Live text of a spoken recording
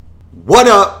What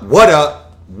up, what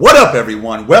up, what up,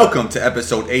 everyone? Welcome to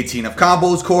episode 18 of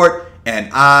Combo's Court, and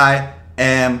I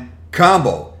am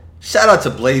Combo. Shout out to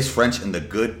Blaze French and the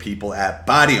good people at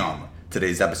Body Armor.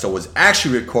 Today's episode was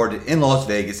actually recorded in Las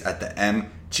Vegas at the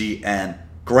MGM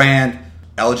Grand.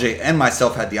 LJ and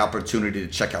myself had the opportunity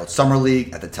to check out Summer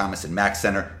League at the Thomas and Mack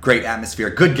Center. Great atmosphere,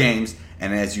 good games,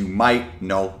 and as you might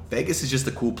know, Vegas is just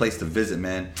a cool place to visit,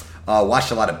 man.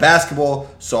 Watched a lot of basketball,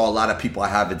 saw a lot of people I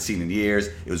haven't seen in years.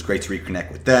 It was great to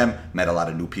reconnect with them, met a lot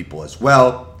of new people as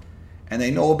well. And they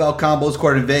know about Combo's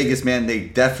Court in Vegas, man. They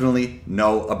definitely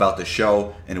know about the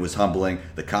show, and it was humbling.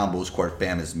 The Combo's Court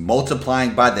fam is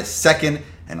multiplying by the second,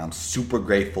 and I'm super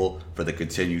grateful for the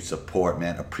continued support,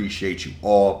 man. Appreciate you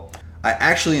all. I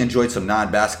actually enjoyed some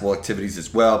non-basketball activities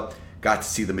as well. Got to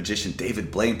see the magician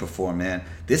David Blaine perform, man.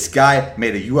 This guy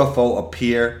made a UFO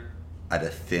appear out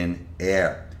of thin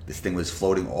air. This thing was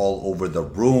floating all over the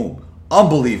room.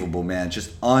 Unbelievable, man.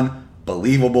 Just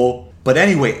unbelievable. But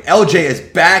anyway, LJ is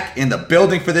back in the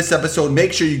building for this episode.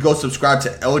 Make sure you go subscribe to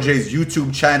LJ's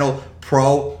YouTube channel,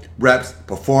 Pro Reps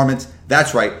Performance.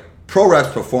 That's right, Pro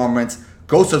Reps Performance.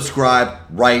 Go subscribe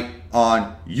right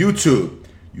on YouTube.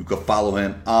 You can follow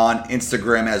him on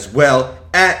Instagram as well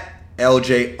at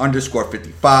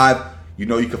LJ_55. You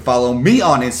know you can follow me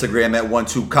on Instagram at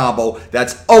 12combo.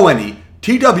 That's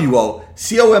ONETWOCOMBO.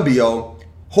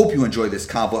 Hope you enjoyed this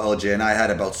convo LJ and I had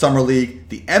about Summer League,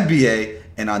 the NBA,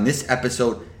 and on this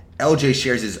episode, LJ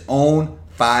shares his own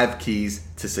 5 keys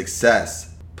to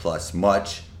success, plus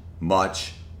much,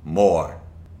 much more.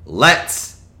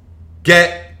 Let's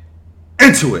get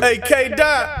into it. Hey,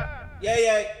 K-Dot.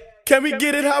 Yeah. Can we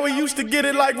get it how we used to get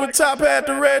it, like when Top had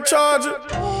the red Charger?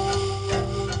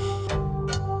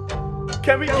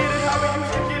 Can we get it how we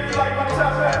used to get it, like when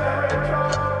Top had the red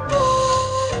Charger?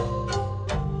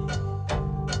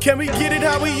 Can we get it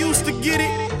how we used to get it?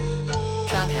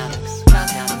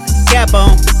 Cap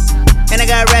on, and I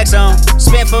got racks on.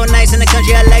 Spent 4 nights in the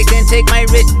country I like, then take my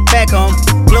wrist back home.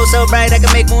 Glow so bright I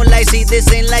can make moonlight see.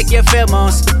 This ain't like your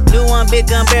pheromones. New one, big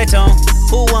gun baritone.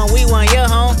 Who won? We won. Your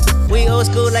home. We old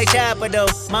school like Chopper though.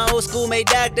 My old school made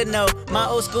Doctor know. My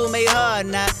old school made hard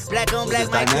not. Black on black,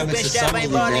 my coupe and strap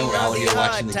ain't body. We're out here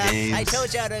watching the games. I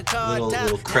told y'all to call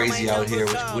little crazy out here.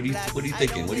 What are you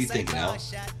thinking? What are you thinking, Al?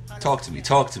 Talk to me,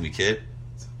 kid.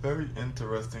 It's a very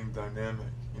interesting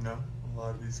dynamic, you know? A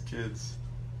lot of these kids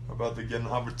are about to get an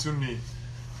opportunity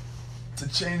to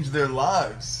change their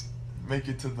lives, make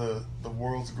it to the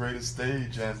world's greatest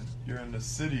stage, and you're in a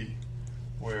city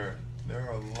where there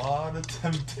are a lot of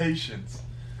temptations.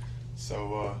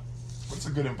 So, it's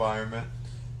a good environment.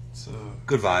 It's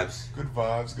Good vibes. good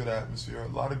vibes, good atmosphere, a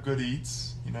lot of good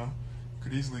eats, you know? You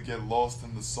could easily get lost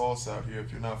in the sauce out here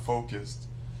if you're not focused.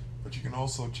 But you can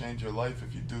also change your life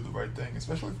if you do the right thing,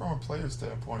 especially from a player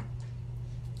standpoint.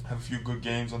 Have a few good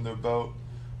games on their belt.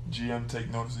 GM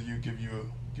take notice of you, give you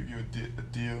a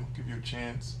deal, give you a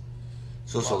chance.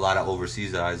 So also a lot of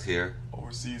overseas eyes here.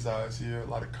 Overseas eyes here, a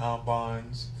lot of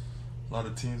combines, a lot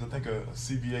of teams. I think a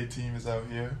CBA team is out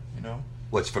here, you know?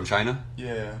 What's from China?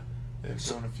 Yeah, they've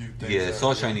done a few things. Yeah, out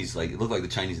saw here. Chinese, like it looked like the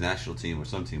Chinese national team or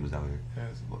some team was out here. Yeah,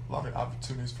 there's a lot of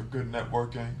opportunities for good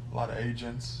networking, a lot of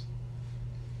agents,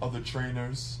 other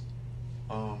trainers,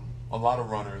 a lot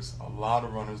of runners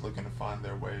looking to find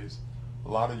their ways, a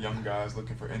lot of young guys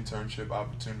looking for internship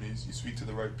opportunities. You speak to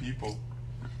the right people,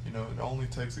 you know, it only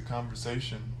takes a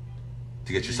conversation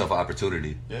To get yourself an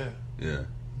opportunity. Yeah.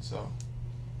 So,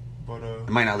 but It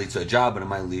might not lead to a job, but it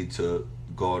might lead to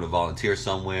go to volunteer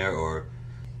somewhere or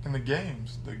and the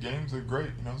games are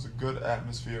great. You know, it's a good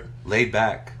atmosphere. laid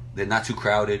back. They're not too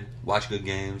crowded. Watch good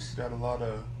games. Got a lot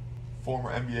of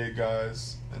former NBA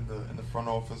guys in the front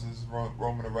offices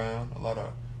roaming around. A lot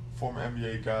of former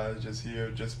NBA guys just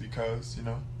here just because, you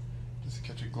know, just to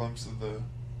catch a glimpse of the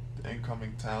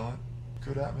incoming talent.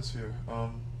 Good atmosphere.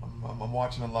 I'm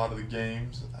watching a lot of the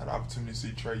games. I had an opportunity to see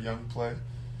Trae Young play.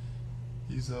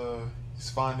 He's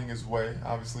finding his way.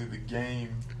 Obviously, the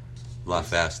game A lot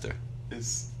faster.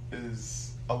 is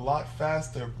a lot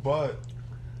faster, but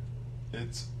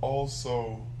it's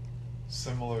also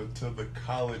similar to the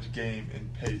college game in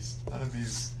pace. None of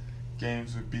these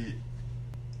games would be.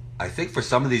 I think for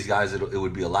some of these guys, it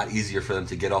would be a lot easier for them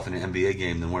to get off in an NBA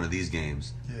game than one of these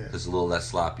games. Yeah. It's a little less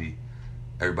sloppy.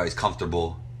 Everybody's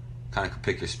comfortable. Kind of can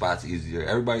pick your spots easier.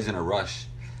 Everybody's in a rush.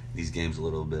 These games a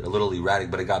little erratic,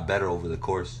 but it got better over the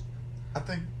course. I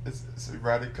think it's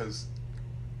erratic because,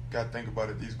 gotta think about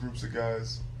it, these groups of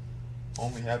guys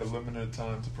only had a limited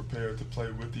time to prepare to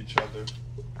play with each other.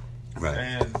 Right.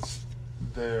 And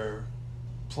they're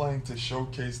playing to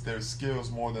showcase their skills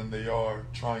more than they are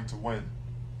trying to win.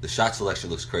 The shot selection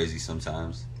looks crazy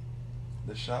sometimes.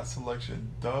 the shot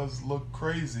selection does look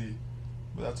crazy,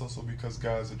 but that's also because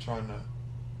guys are trying to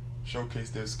showcase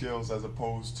their skills as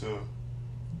opposed to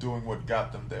doing what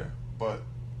got them there. But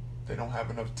they don't have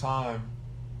enough time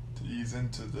to ease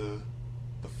into the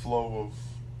flow of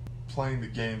playing the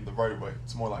game the right way.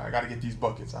 It's more like, I gotta get these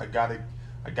buckets. I gotta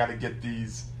get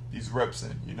these reps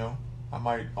in, you know? I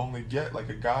might only get, like,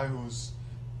 a guy who's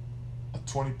a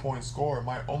 20-point scorer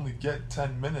might only get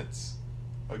 10 minutes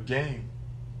a game.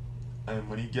 And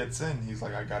when he gets in, he's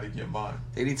like, I gotta get mine.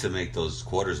 They need to make those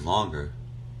quarters longer.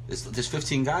 There's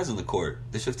 15 guys on the court.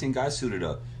 There's 15 guys suited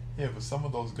up. Yeah, but some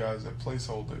of those guys are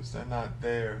placeholders. They're not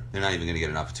there. They're not even going to get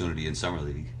an opportunity in Summer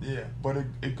League. Yeah, but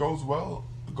it goes well.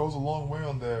 It goes a long way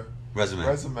on their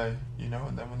resume, you know.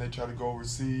 And then when they try to go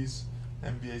overseas,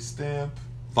 NBA stamp.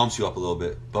 Bumps you up a little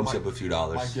bit. Bumps you up a few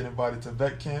dollars. Might get invited to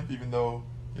vet camp, even though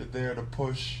you're there to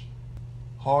push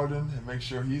Harden and make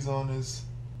sure he's on his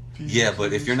P's. Yeah,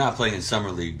 but if you're not playing in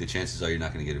Summer League, the chances are you're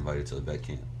not going to get invited to the vet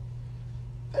camp.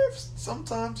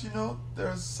 Sometimes, you know,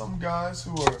 there's some guys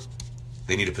who are...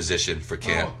 They need a position for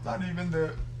camp. No, not even.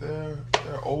 They're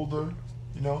older,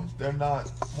 you know. They're not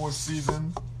more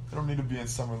seasoned. They don't need to be in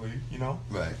Summer League, you know.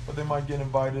 Right. But they might get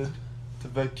invited to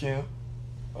vet camp.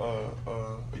 A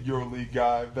EuroLeague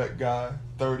guy, vet guy,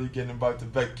 30, getting invited to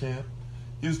vet camp.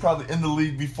 He was probably in the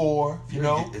league before, you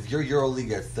know. If you're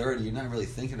EuroLeague at 30, you're not really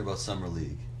thinking about Summer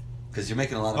League. Because you're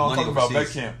making a lot of No, I'm money talking overseas. about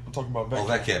vet camp. I'm talking about vet camp.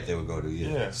 vet camp they would go to,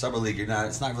 Yeah. Summer League, you're not.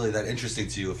 It's not really that interesting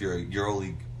to you if you're a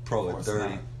EuroLeague pro at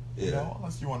 30. Not. Yeah. You know,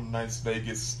 unless you want a nice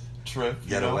Vegas trip.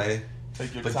 Get away.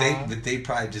 Take your but time. they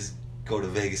probably just go to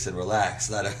Vegas and relax,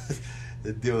 not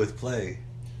to deal with play.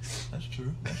 That's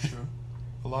true. That's true.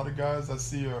 A lot of guys I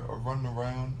see are running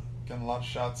around, getting a lot of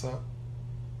shots up.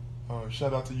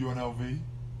 Shout out to UNLV.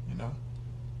 You know,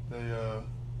 the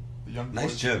young boys.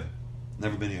 Nice gym.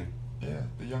 Never been here. Yeah,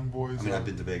 the young boys. I mean, I've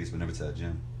been to Vegas, but never to that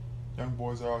gym. Young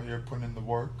boys are out here putting in the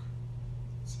work.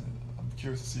 So I'm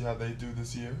curious to see how they do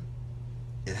this year.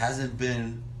 It hasn't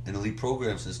been an elite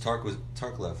program since Tark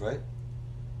left, right?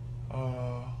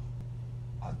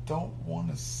 I don't want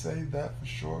to say that for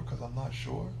sure because I'm not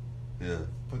sure. Yeah.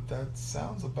 But that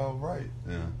sounds about right.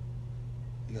 Yeah.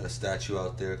 You got a statue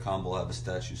out there. Combo will have a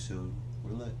statue soon.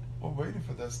 We're lit. We're waiting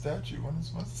for that statue.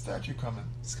 When's the statue coming?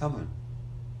 It's coming.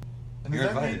 And You're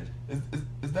does that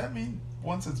invited. does that mean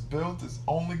once it's built, it's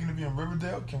only going to be in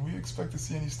Riverdale? Can we expect to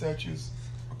see any statues?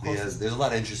 Yeah, there's a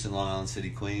lot of interest in Long Island City,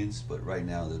 Queens, but right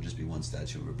now there'll just be one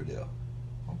statue in Riverdale.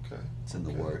 Okay. It's in the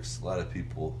works. A lot of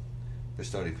people, they're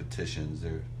starting petitions.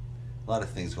 There are a lot of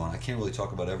things going on. I can't really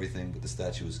talk about everything, but the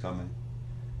statue is coming.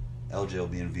 LJ will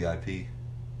be in VIP.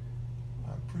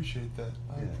 I appreciate that.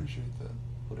 I appreciate that.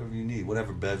 Whatever you need.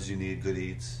 Whatever bevs you need, good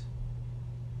eats.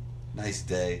 Nice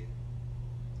day.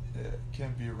 Yeah, it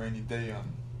can't be a rainy day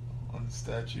on the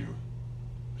statue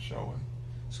showing.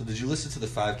 So did you listen to the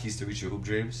 5 Keys to Reach Your Hoop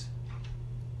Dreams?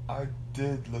 I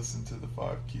did listen to the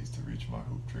 5 Keys to Reach My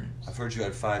Hoop Dreams. I've heard you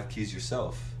had 5 keys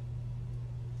yourself.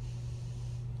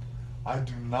 I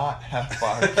do not have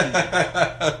 5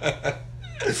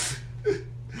 keys.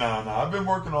 Nah, I've been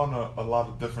working on a lot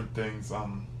of different things.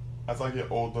 As I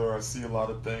get older, I see a lot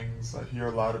of things. I hear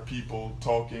a lot of people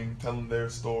talking, telling their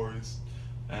stories,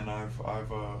 and I've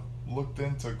looked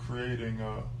into creating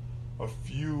a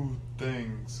few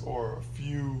things or a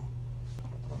few.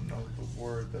 I don't know the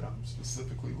word that I'm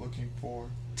specifically looking for.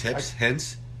 Tips,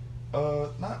 hints,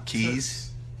 not keys. Tips.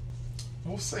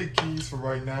 We'll say keys for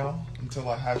right now until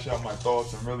I hash out my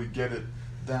thoughts and really get it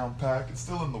down packed. It's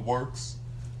still in the works,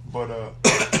 but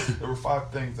there were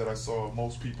 5 things that I saw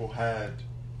most people had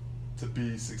to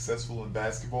be successful in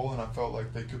basketball, and I felt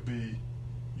like they could be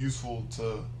useful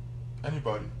to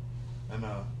anybody. And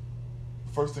the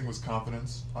first thing was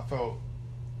confidence. I felt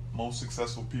most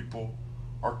successful people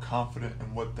are confident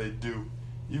in what they do,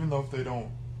 even though if they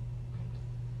don't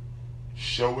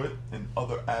show it in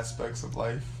other aspects of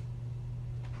life.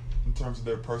 In terms of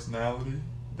their personality,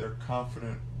 they're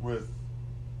confident with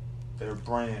their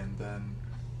brand and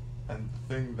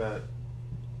the thing that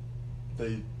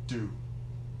they do.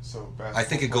 So I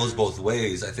think it goes both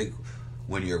ways. I think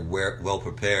when you're well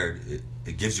prepared,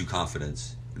 it gives you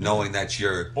confidence, knowing that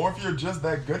you're. Or if you're just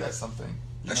that good at something.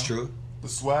 That's true. The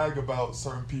swag about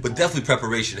certain people. But definitely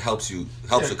preparation helps with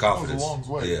confidence. It goes a long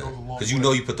way. Yeah, because you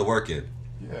know you put the work in.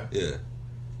 Yeah. Yeah.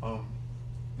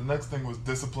 The next thing was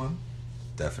discipline.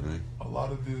 Definitely. A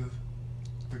lot of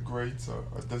the greats are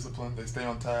disciplined. They stay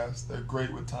on task. They're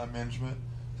great with time management,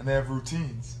 and they have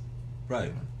routines. Right.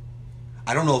 You know?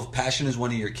 I don't know if passion is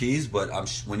one of your keys, but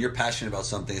when you're passionate about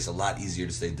something, it's a lot easier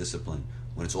to stay disciplined.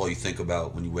 When it's all you think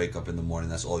about, when you wake up in the morning,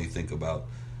 that's all you think about.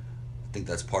 I think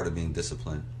that's part of being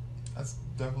disciplined. That's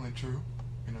definitely true.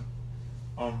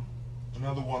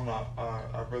 Another one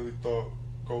I really thought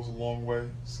goes a long way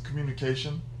is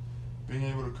communication. Being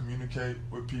able to communicate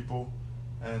with people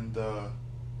and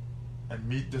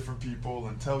meet different people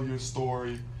and tell your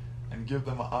story and give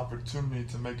them an opportunity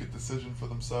to make a decision for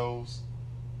themselves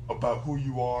about who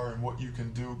you are and what you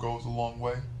can do goes a long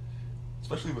way,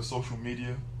 especially with social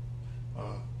media.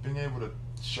 Being able to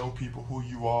show people who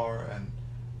you are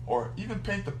or even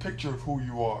paint the picture of who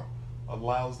you are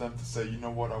allows them to say, you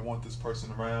know what, I want this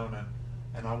person around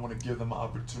and I want to give them an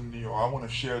opportunity, or I want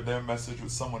to share their message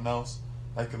with someone else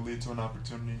that could lead to an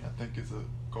opportunity. I think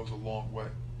goes a long way.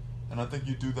 And I think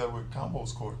you do that with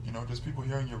Combos Court, just people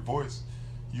hearing your voice,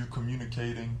 you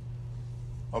communicating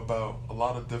about a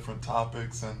lot of different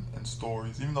topics and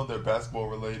stories. Even though they're basketball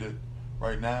related,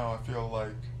 right now I feel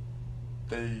like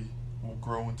they will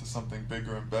grow into something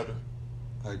bigger and better.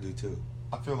 I do too.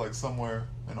 I feel like somewhere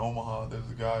in Omaha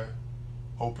there's a guy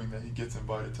hoping that he gets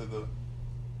invited to the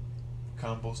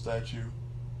Combo statue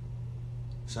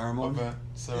ceremony.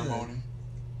 Yeah.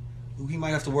 He might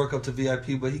have to work up to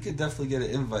VIP, but he could definitely get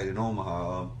an invite in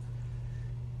Omaha.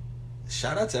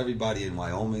 Shout out to everybody in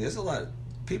Wyoming. There's a lot of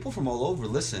people from all over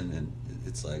listen, and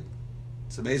it's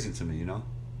amazing to me,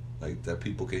 like that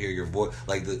people could hear your voice.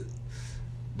 Like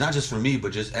not just for me,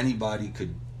 but just anybody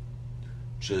could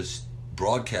just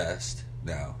broadcast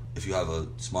now. If you have a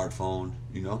smartphone,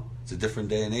 it's a different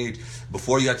day and age.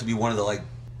 Before you had to be one of the,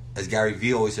 as Gary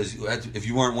Vee always says, if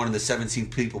you weren't one of the 17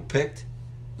 people picked,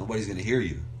 nobody's going to hear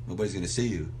you. Nobody's going to see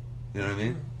you. You know what I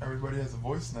mean? Everybody has a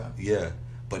voice now. Yeah.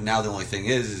 But now the only thing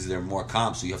is there are more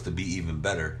comps, so you have to be even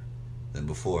better than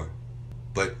before.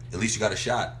 But at least you got a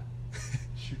shot.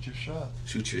 Shoot your shot.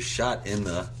 Shoot your shot in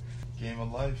the game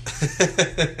of life.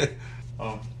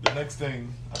 The next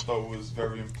thing I thought was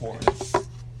very important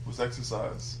was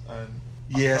exercise. And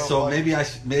yeah, so maybe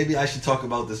I should talk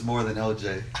about this more than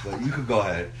LJ, but you could go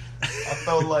ahead. I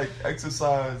felt like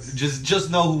exercise. Just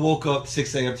know who woke up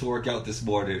 6 a.m. to work out this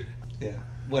morning. Yeah,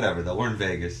 whatever though. We're in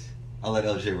Vegas. I'll let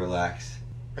LJ relax.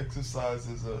 Exercise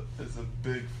is a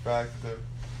big factor,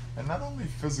 and not only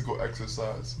physical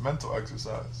exercise, mental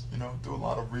exercise. Do a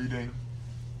lot of reading,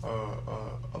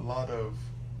 a lot of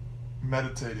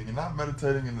meditating, and not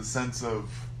meditating in the sense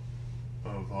of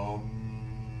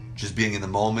just being in the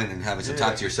moment and having some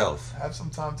time to yourself. Have some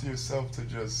time to yourself to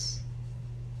just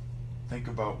think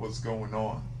about what's going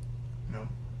on.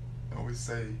 I always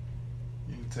say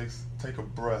you need to take a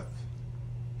breath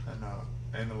and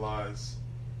analyze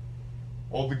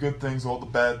all the good things, all the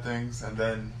bad things, and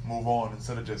then move on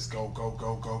instead of just go.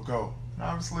 And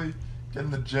obviously, get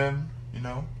in the gym,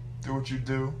 do what you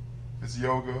do. If it's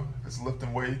yoga, if it's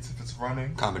lifting weights, if it's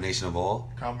running. Combination of all.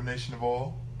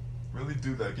 Really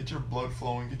do that. Get your blood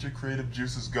flowing, get your creative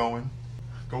juices going.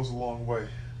 Goes a long way.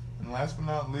 And last but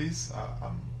not least,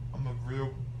 I'm a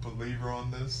real believer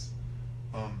on this.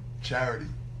 Charity,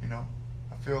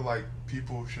 I feel like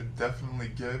people should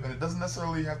definitely give, and it doesn't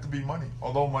necessarily have to be money,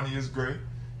 although money is great,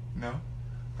 I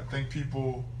think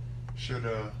people should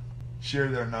share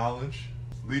their knowledge.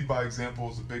 Lead by example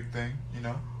is a big thing,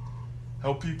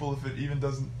 help people if it even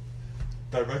doesn't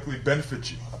directly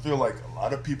benefit you. I feel like a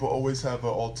lot of people always have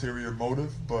an ulterior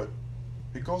motive, but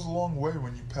it goes a long way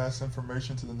when you pass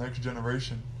information to the next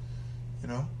generation.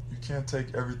 You can't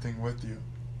take everything with you.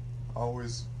 I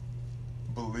always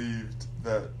believed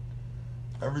that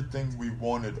everything we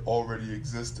wanted already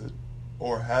existed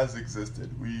or has existed.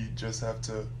 We just have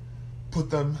to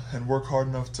put them and work hard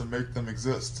enough to make them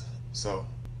exist. So,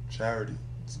 charity,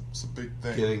 it's a big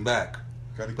thing. Giving back.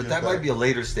 But that might be a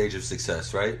later stage of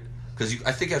success, right? Because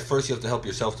I think at first you have to help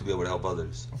yourself to be able to help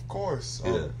others. Of course.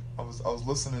 Yeah. I was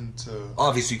listening to.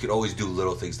 Obviously, you could always do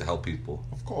little things to help people.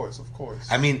 Of course.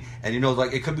 I mean, and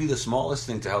it could be the smallest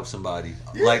thing to help somebody.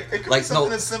 Yeah, it could be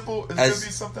something as simple. It could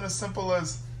be something as simple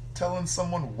as telling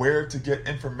someone where to get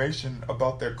information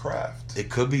about their craft. It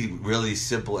could be really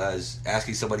simple as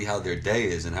asking somebody how their day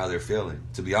is and how they're feeling.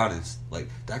 To be honest,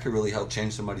 that could really help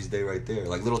change somebody's day right there.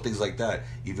 Little things like that.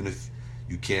 Even if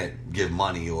you can't give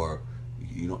money or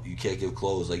you can't give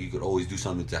clothes, you could always do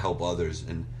something to help others,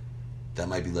 and that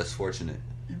might be less fortunate.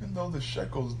 Even though the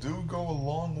shekels do go a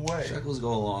long way. Shekels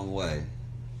go a long way.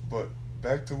 But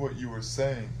back to what you were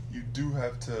saying, you do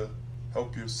have to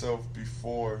help yourself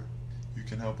before you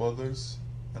can help others.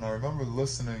 And I remember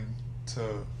listening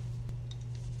to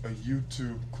a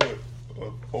YouTube clip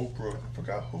of Oprah. I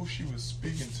forgot who she was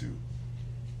speaking to,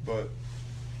 but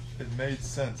it made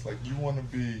sense. You want to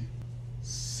be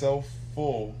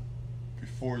self-full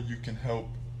before you can help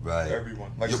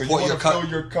everyone. You want to fill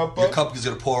your cup up. Your cup is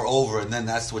going to pour over, and then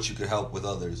that's what you could help with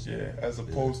others. Yeah, as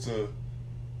opposed to it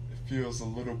feels a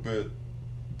little bit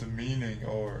demeaning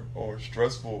or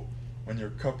stressful when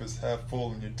your cup is half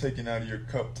full and you're taking out of your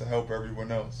cup to help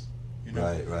everyone else. You know?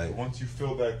 Right. But once you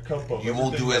fill that cup up, You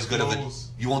won't do as good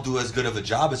of a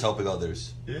job as helping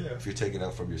others Yeah. if you're taking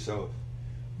out from yourself.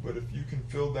 But if you can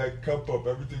fill that cup up,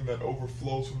 everything that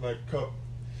overflows from that cup,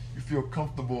 you feel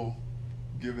comfortable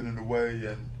giving it away,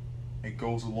 and it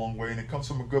goes a long way. And it comes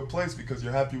from a good place because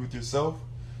you're happy with yourself,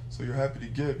 so you're happy to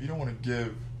give. You don't want to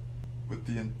give with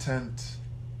the intent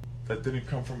that didn't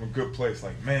come from a good place.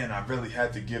 Like, man, I really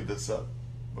had to give this up.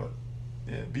 But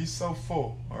yeah, be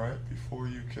self-full, all right, before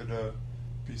you could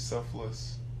be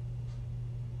selfless.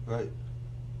 Right.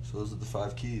 So those are the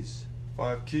 5 keys.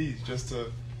 5 keys, just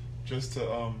to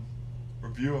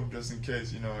review them, just in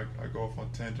case, I go off on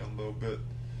tangent a little bit.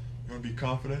 You want to be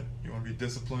confident, you want to be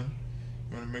disciplined,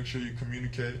 you want to make sure you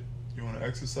communicate, you want to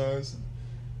exercise,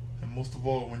 and most of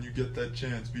all, when you get that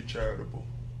chance, be charitable.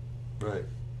 Right.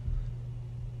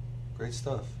 Great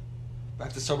stuff.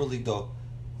 Back to Summer League though.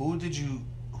 Who do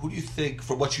you think,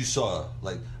 from what you saw,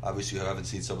 like obviously you haven't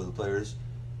seen some of the players,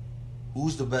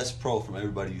 who's the best pro from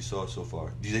everybody you saw so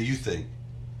far? Do you think?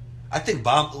 I think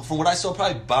from what I saw,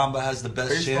 probably Bamba has the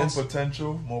best Based chance. on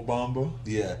potential, Mo Bamba.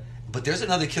 Yeah. But there's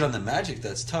another kid on the Magic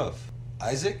that's tough.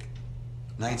 Isaac,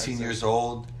 19 years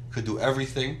old, could do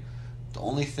everything. The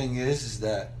only thing is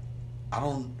that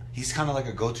he's kind of like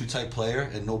a go-to type player,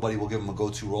 and nobody will give him a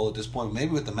go-to role at this point.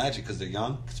 Maybe with the Magic because they're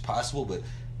young, it's possible, but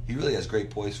he really has great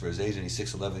poise for his age, and he's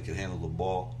 6'11", can handle the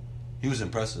ball. He was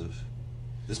impressive.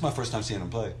 This is my first time seeing him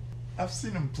play. I've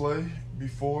seen him play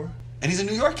before. And he's a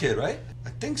New York kid, right? I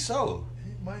think so.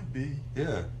 He might be.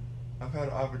 Yeah. I've had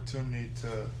an opportunity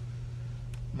to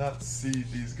not see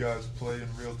these guys play in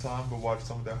real time, but watch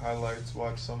some of their highlights,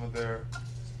 watch some of their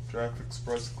Draft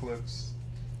Express clips.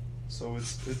 So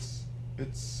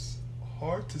it's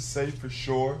hard to say for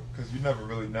sure because you never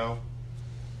really know.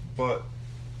 But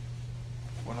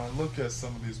when I look at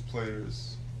some of these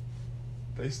players,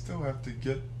 they still have to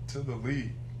get to the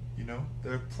league.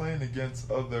 They're playing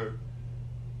against other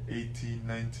 18,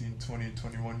 19, 20,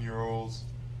 21-year-olds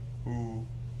who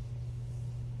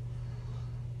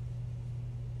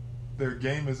their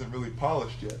game isn't really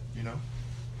polished yet,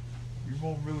 We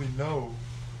won't really know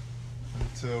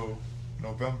until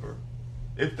November,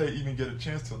 if they even get a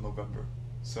chance till November.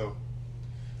 So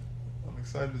I'm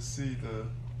excited to see the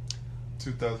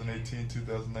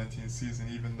 2018-2019 season,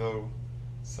 even though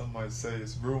some might say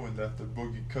it's ruined after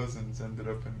Boogie Cousins ended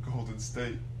up in Golden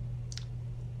State.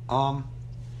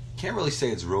 Can't really say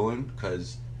it's ruined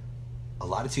because a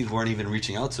lot of teams weren't even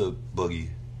reaching out to Boogie.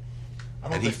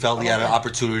 And he felt he had an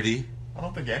opportunity. I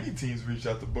don't think any teams reached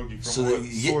out to Boogie from So what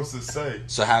sources say.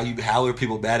 So how are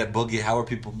people mad at Boogie? How are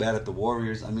people mad at the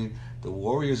Warriors? I mean, the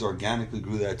Warriors organically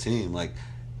grew that team. Like,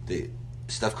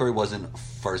 Steph Curry wasn't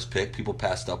first pick. People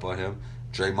passed up on him.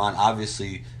 Draymond,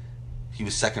 obviously, he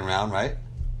was second round, right?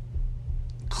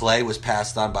 Clay was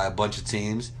passed on by a bunch of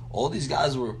teams. All these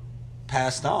guys were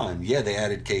passed on. Yeah, they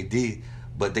added KD,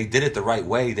 but they did it the right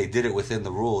way. They did it within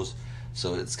the rules.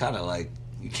 So it's kind of like,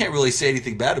 you can't really say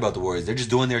anything bad about the Warriors. They're just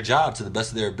doing their job to the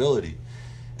best of their ability.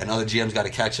 And other GMs got to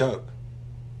catch up.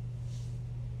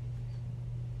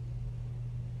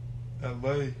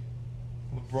 LA,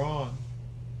 LeBron,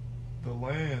 the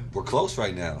land. We're close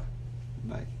right now.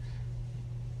 Like,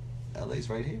 LA's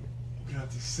right here. We have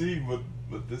to see what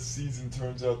this season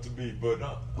turns out to be. But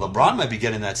LeBron might be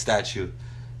getting that statue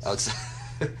outside.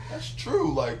 That's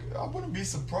true. Like, I wouldn't be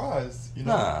surprised.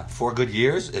 4 good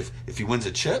years. If he wins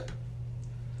a chip,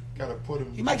 gotta put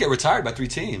him. He might get retired by 3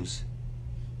 teams.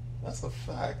 That's a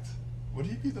fact. Would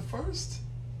he be the first?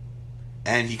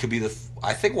 And he could be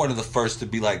I think one of the first to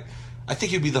be like. I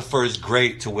think he'd be the first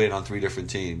great to win on 3 different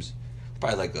teams.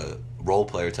 Probably like a role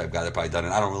player type guy that probably done it.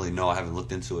 I don't really know. I haven't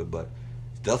looked into it, but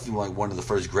definitely like one of the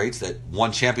first greats that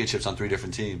won championships on 3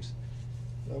 different teams.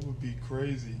 That would be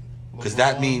crazy. Because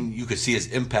that mean you could see his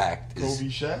impact. Kobe,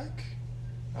 Shaq,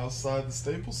 outside the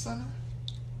Staples Center.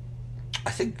 I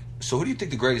think so. Who do you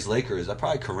think the greatest Laker is?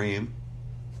 Probably Kareem.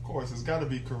 Of course, it's got to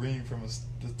be Kareem from a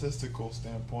statistical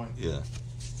standpoint. Yeah.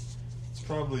 It's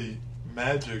probably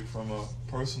Magic from a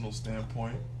personal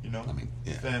standpoint. I mean,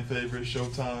 yeah. Fan favorite,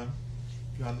 Showtime,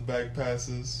 behind the back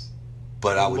passes.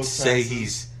 But I would say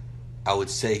he's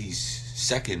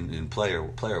second in player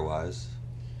wise.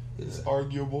 Yeah. It's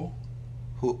arguable.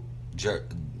 Who?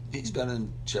 He's better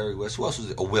than Jerry West. Who else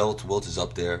was it? Wilt. Wilt is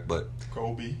up there, but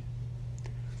Kobe.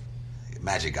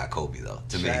 Magic got Kobe though.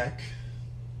 To Shaq. me,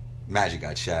 Magic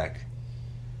got Shaq.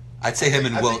 I'd say him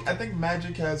and Wilt. I think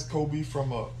Magic has Kobe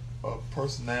from a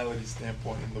personality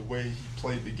standpoint in the way he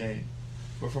played the game,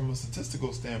 but from a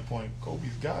statistical standpoint,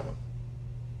 Kobe's got him.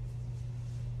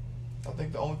 I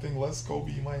think the only thing less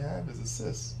Kobe might have is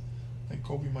assists. I think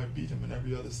Kobe might beat him in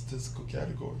every other statistical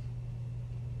category.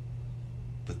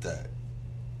 But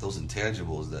those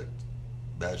intangibles that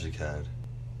Magic had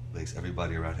makes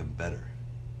everybody around him better.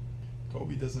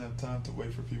 Kobe doesn't have time to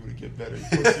wait for people to get better.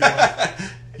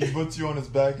 He puts you on his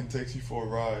back and takes you for a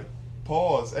ride.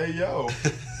 Pause. Hey, yo.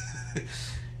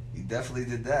 He definitely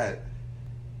did that.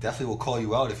 Definitely will call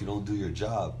you out if you don't do your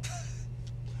job.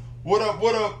 What up,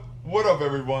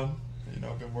 everyone? You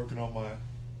know, I've been working on my...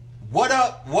 What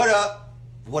up,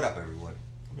 everyone?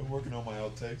 I've been working on my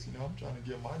outtakes. You know, I'm trying to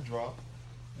get my drop.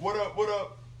 What up,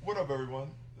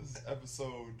 everyone? This is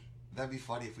episode... That'd be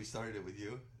funny if we started it with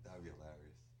you. That would be hilarious.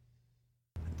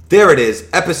 There it is,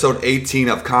 episode 18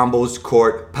 of Combos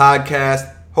Court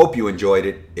Podcast. Hope you enjoyed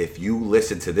it. If you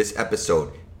listened to this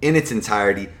episode in its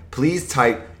entirety, please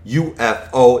type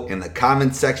UFO in the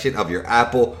comment section of your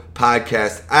Apple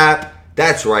Podcast app.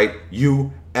 That's right,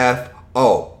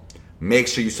 UFO. Make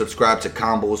sure you subscribe to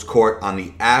Combos Court on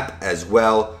the app as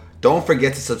well. Don't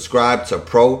forget to subscribe to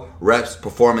Pro Reps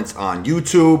Performance on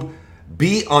YouTube.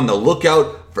 Be on the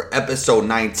lookout for episode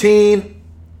 19.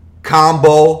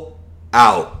 Combo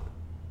out.